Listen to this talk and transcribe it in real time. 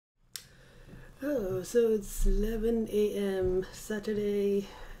Oh, so it's 11 a.m. Saturday,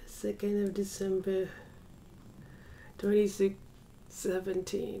 2nd of December,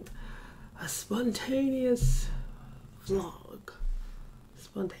 2017. A spontaneous vlog.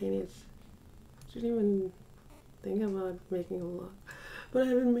 Spontaneous. Didn't even think about making a vlog. But I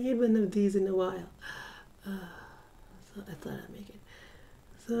haven't made one of these in a while. So I thought I'd make it.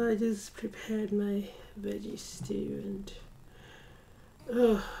 So I just prepared my veggie stew and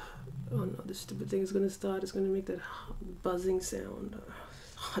oh, oh no, this stupid thing is gonna start. It's gonna make that buzzing sound.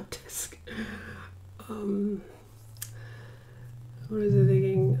 Hot disk. Um, what is it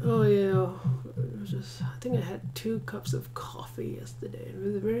thinking? Oh yeah, it was just. I think I had 2 cups of coffee yesterday. It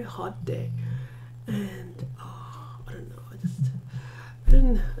was a very hot day, and oh, I don't know. I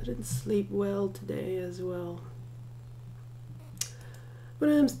didn't sleep well today as well. But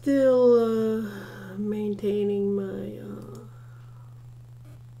I'm still maintaining my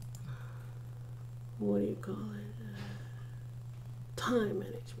what do you call it? Time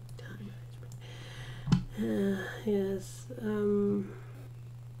management. Yes. I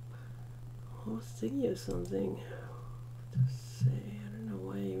was thinking of something to say. I don't know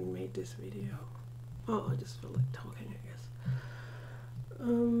why I even made this video. Oh, I just felt like talking, I guess.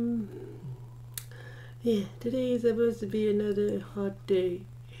 Yeah, today is supposed to be another hot day.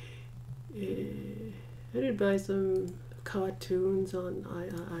 I did buy some cartoons on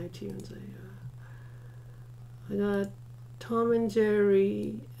iTunes. I got Tom and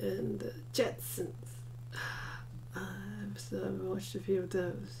Jerry and the Jetsons. So I've watched a few of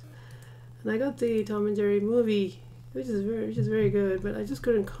those, and I got the Tom and Jerry movie, which is very good. But I just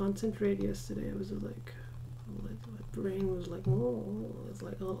couldn't concentrate yesterday. I was like my brain was like, oh, it's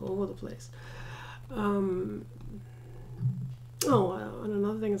like all over the place. Oh, wow. And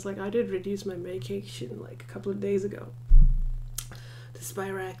another thing is like I did reduce my medication like a couple of days ago, the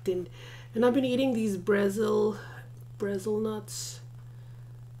Spiractin, and I've been eating these Brazil nuts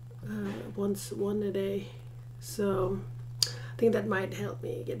one a day. So I think that might help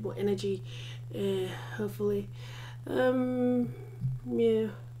me get more energy, hopefully. Yeah.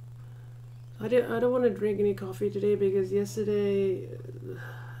 I don't want to drink any coffee today because yesterday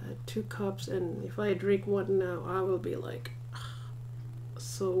I had 2 cups, and if I drink one now, I will be like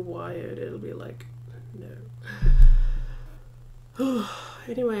so wired. It'll be like no.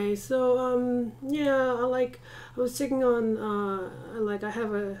 Anyway, so yeah, I was checking on I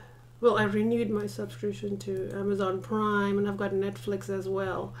have I renewed my subscription to Amazon Prime, and I've got Netflix as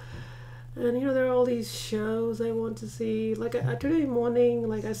well. And there are all these shows I want to see. Like today morning,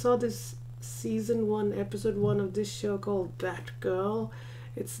 like I saw this season 1, episode 1 of this show called Batgirl.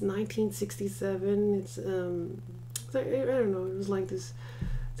 It's 1967. It's I don't know. It was like this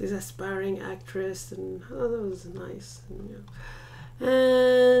aspiring actress, and oh, that was nice.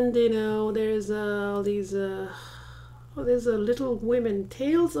 And there's all these. There's a Little Women,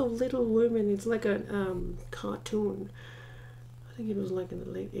 Tales of Little Women. It's like a cartoon. I think it was like in the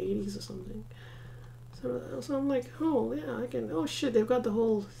late 80s or something. So I'm like, oh yeah, I can. Oh shit, they've got the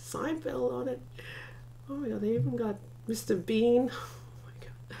whole Seinfeld on it. Oh my god, they even got Mr. Bean. Oh my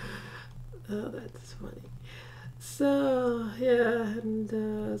god, oh that's funny. So yeah, and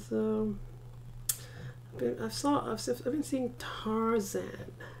so I've been seeing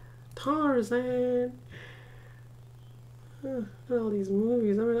Tarzan. All these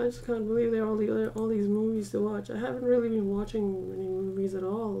movies. I mean, I just can't believe there are all these movies to watch. I haven't really been watching many movies at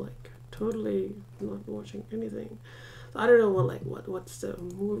all. Like totally not watching anything. So I don't know what's the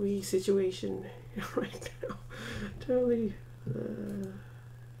movie situation right now. Totally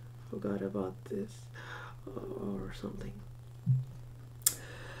forgot about this or something.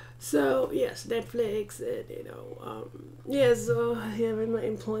 So yes, Netflix, and so yeah, with my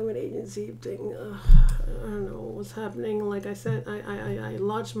employment agency thing, I don't know what's happening. Like I said, I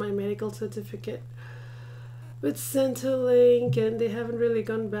launched my medical certificate with Centrelink, and they haven't really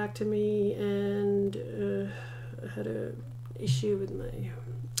gone back to me, and I had a issue with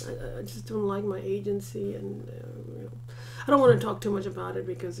I just don't like my agency, and I don't want to talk too much about it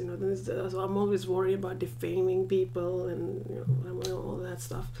because so I'm always worried about defaming people and all that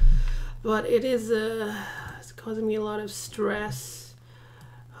stuff. But it is it's causing me a lot of stress.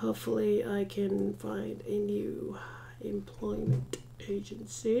 Hopefully, I can find a new employment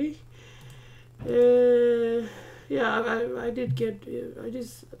agency. Yeah, I did get. I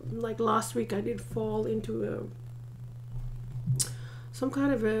just like last week. I did fall into some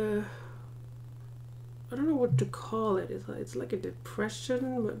kind of a. I don't know what to call it. It's like a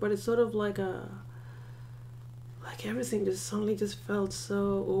depression, but it's sort of like everything just suddenly just felt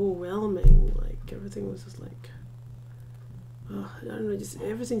so overwhelming. Like everything was just like I don't know, just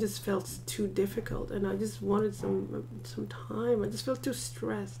everything just felt too difficult, and I just wanted some time. I just felt too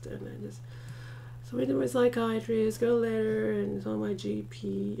stressed, and I just so I went to my psychiatrist, got a letter, and saw my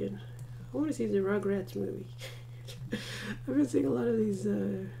GP, and I want to see the Rugrats movie. I've been seeing a lot of these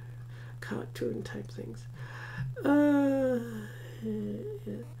cartoon type things. Yeah.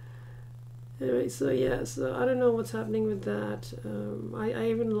 Anyway, so yeah, so I don't know what's happening with that. I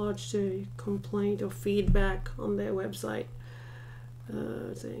even lodged a complaint or feedback on their website,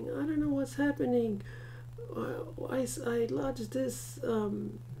 saying I don't know what's happening. I lodged this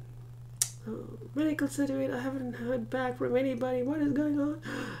medical certificate. I haven't heard back from anybody. What is going on?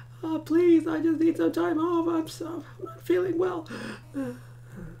 Please, I just need some time off. I'm not feeling well.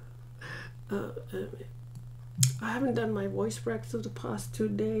 I haven't done my voice practice of the past 2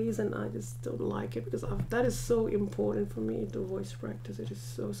 days, and I just don't like it because that is so important for me. The voice practice, it is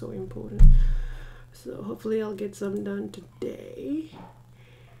so important. So hopefully I'll get some done today.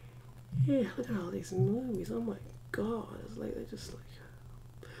 Yeah, look at all these movies. Oh my god, it's like they're just like,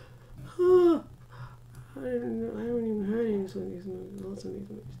 oh, I haven't even heard any of these movies. Lots of these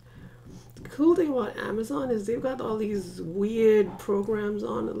movies. The cool thing about Amazon is they've got all these weird programs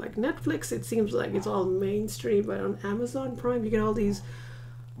on it. Like Netflix, it seems like it's all mainstream, but on Amazon Prime, you get all these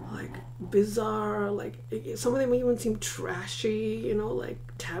like bizarre, like some of them even seem trashy, you know, like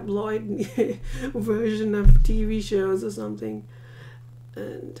tabloid version of TV shows or something.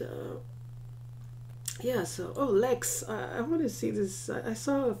 And yeah, so Lex, I want to see this. I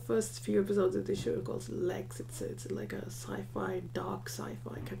saw the first few episodes of this show called Lex. It's like a sci-fi, dark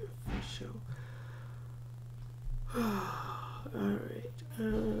sci-fi kind of show. Alright,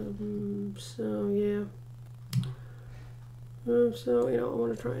 so yeah. So, you know, I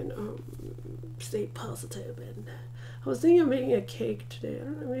want to try and stay positive, and I was thinking of making a cake today. I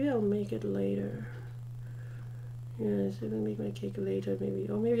don't know, maybe I'll make it later. Yeah, so I'm gonna make my cake later, maybe,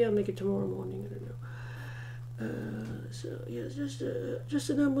 or maybe I'll make it tomorrow morning. I don't know. So yeah, just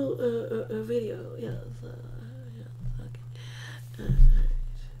a normal video. Yes, yeah, okay.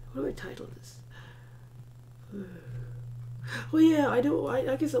 What do I title this? Well, yeah, I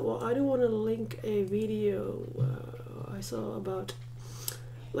guess well, I do want to link a video I saw about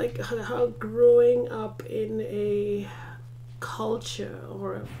like how growing up in a culture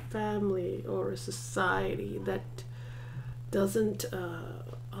or a family or a society that doesn't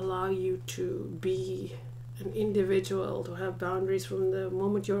allow you to be an individual, to have boundaries from the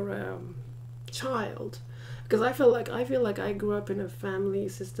moment you're a child. Because I feel like I grew up in a family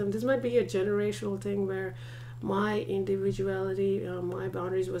system. This might be a generational thing where my individuality, my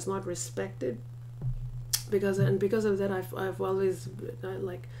boundaries was not respected. Because of that, I've always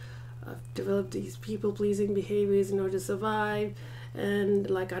I've developed these people-pleasing behaviors in order to survive. And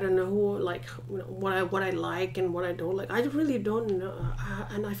like I don't know who, like, you know, what I like and what I don't like. I really don't know,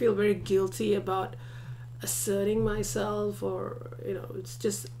 and I feel very guilty about asserting myself, or you know, it's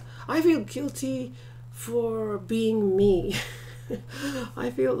just I feel guilty for being me. I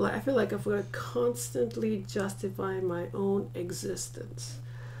feel like I've got to constantly justify my own existence.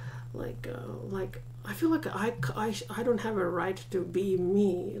 Like I feel like I don't have a right to be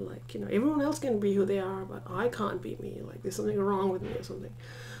me. Like, you know, everyone else can be who they are, but I can't be me. Like there's something wrong with me or something.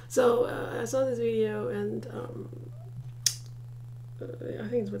 So I saw this video, and I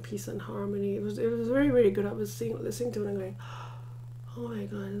think it's by Peace and Harmony. It was very, very good. I was listening to it and going, oh my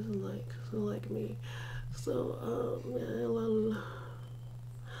god, this is like me. So yeah, well,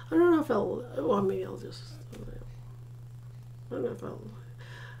 I don't know if well, maybe I'll just, I don't know if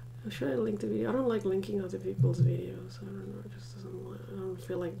should I link the video? I don't like linking other people's videos. I don't know. It just doesn't. I don't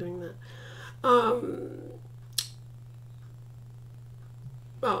feel like doing that.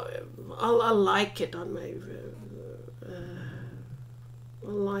 Well, I'll like it on my.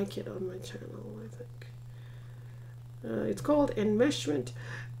 I'll like it on my channel. I think. It's called Enmeshment,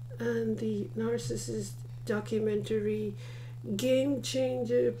 and the Narcissist documentary Game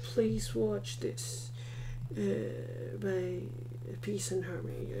Changer. Please watch this. By Peace and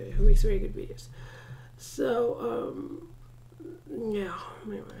Harmony, who makes very good videos. So yeah,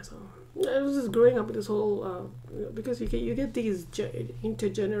 anyway, so I was just growing up with this whole because you get these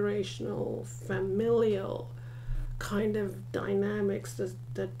intergenerational familial kind of dynamics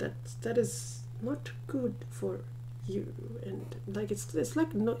that is not good for you, and like it's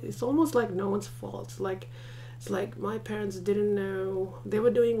like no, it's almost like no one's fault. It's like my parents didn't know, they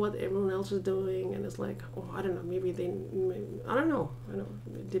were doing what everyone else was doing, and it's like, oh, I don't know, maybe I don't know,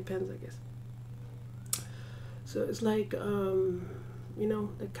 it depends, I guess. So it's like, you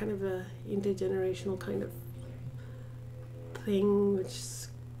know, the kind of a intergenerational kind of thing which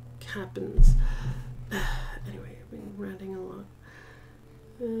happens. Anyway, ranting a lot.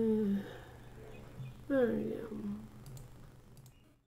 There we go.